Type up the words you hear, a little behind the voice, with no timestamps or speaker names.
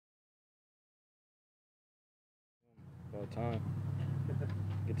time.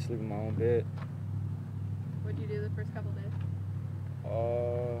 Get to sleep in my own bed. What'd you do the first couple days?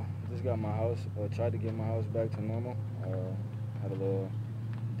 Just got my house, tried to get my house back to normal. Had a little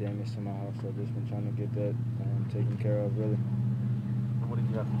damage to my house, so just been trying to get that taken care of, really. What did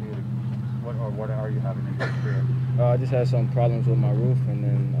you have to do to, what are you having to go through? I just had some problems with my roof and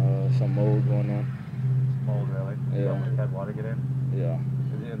then some mold going on. Mold, really? Yeah. You had water get in? Yeah.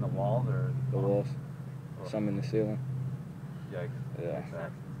 Is it in the walls or? The walls. Some in the ceiling. Yikes. Yeah.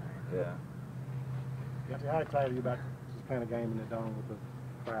 Yeah. How excited are you about just playing a game in the Dome with the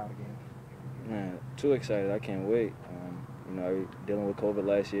crowd again? Man, too excited. I can't wait. You know, dealing with COVID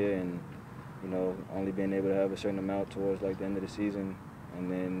last year and, you know, only being able to have a certain amount towards like the end of the season. And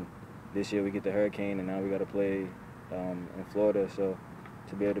then this year we get the hurricane and now we got to play in Florida. So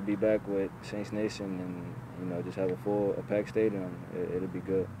to be able to be back with Saints Nation and, you know, just have a packed stadium, it'll be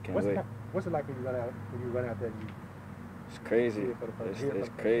good. Can't wait. What's it like when you run out there and you It's crazy. It's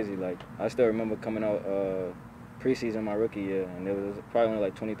crazy. Like, I still remember coming out preseason my rookie year, and there was probably only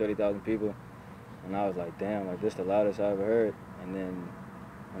like 20, 30,000 people. And I was like, damn, like, this the loudest I ever heard. And then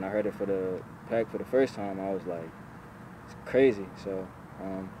when I heard it for the pack for the first time, I was like, it's crazy. So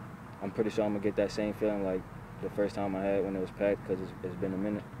I'm pretty sure I'm going to get that same feeling like the first time I had when it was packed, because it's been a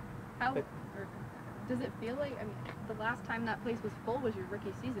minute. How does it feel like, I mean, the last time that place was full was your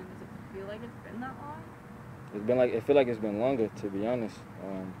rookie season. Does it feel like it's been that long? It's been like, I feel like it's been longer, to be honest.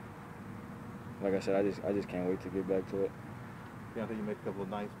 Like I said, I just can't wait to get back to it. Deonte, you make a couple of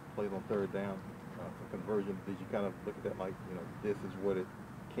nice plays on third down for conversion. Did you kind of look at that like, you know, this is what it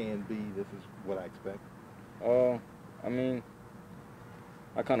can be, this is what I expect? I mean,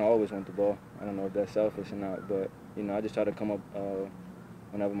 I kind of always want the ball. I don't know if that's selfish or not, but, you know, I just try to come up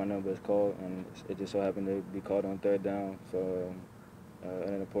whenever my number is called, and it just so happened to be called on third down for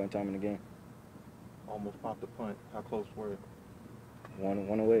an important time in the game. Almost popped a punt. How close were you?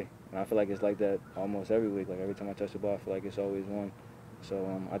 One away. And I feel like it's like that almost every week. Like, every time I touch the ball, I feel like it's always one.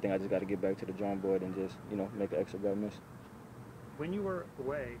 So I think I just got to get back to the drawing board and just, you know, make an extra bad miss. When you were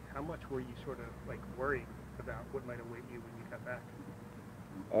away, how much were you sort of, like, worried about what might await you when you got back?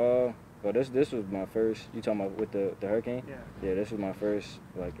 Well, this was my first, you talking about with the hurricane? Yeah. Yeah, this was my first,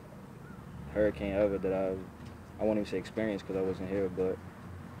 like, hurricane ever that I won't even say experience because I wasn't here, but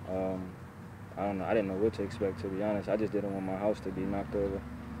I don't know. I didn't know what to expect, to be honest. I just didn't want my house to be knocked over.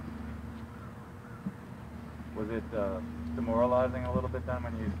 Was it demoralizing a little bit then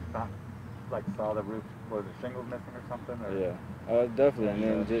when you saw the roof, was the shingles missing or something? Or? Yeah, definitely.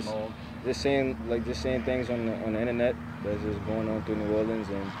 And then just seeing things on the internet that's just going on through New Orleans,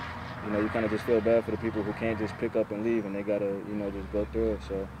 and you know, you kind of just feel bad for the people who can't just pick up and leave, and they gotta, you know, just go through it.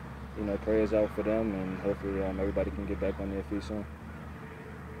 So, you know, prayers out for them, and hopefully everybody can get back on their feet soon.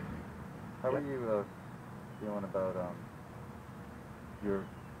 How are you feeling about your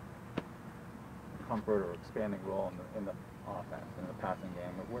comfort or expanding role in the offense, in the passing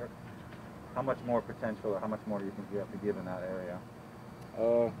game? How much more potential, or how much more do you think you have to give in that area?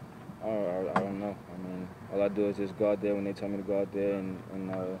 I don't know. I mean, all I do is just go out there when they tell me to go out there,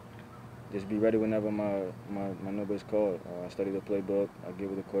 and just be ready whenever my number is called. I study the playbook. I get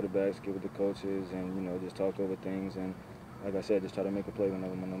with the quarterbacks, get with the coaches, and, you know, just talk over things. And like I said, just try to make a play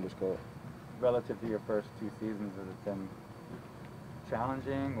whenever my number is called. Relative to your first two seasons, has it been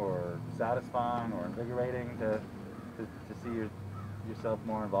challenging or satisfying or invigorating to see yourself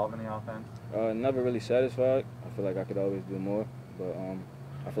more involved in the offense? Never really satisfied. I feel like I could always do more, but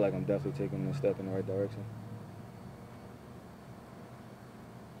I feel like I'm definitely taking a step in the right direction.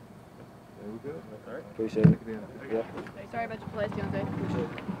 Very good. All right. Appreciate it. Yeah. Sorry about your plays, Deonte. Appreciate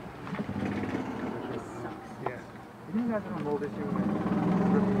it. This sucks. Yeah. Didn't you guys have a mold issue in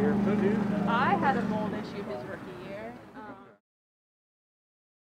rookie year? So, dude. I had a mold issue his rookie year.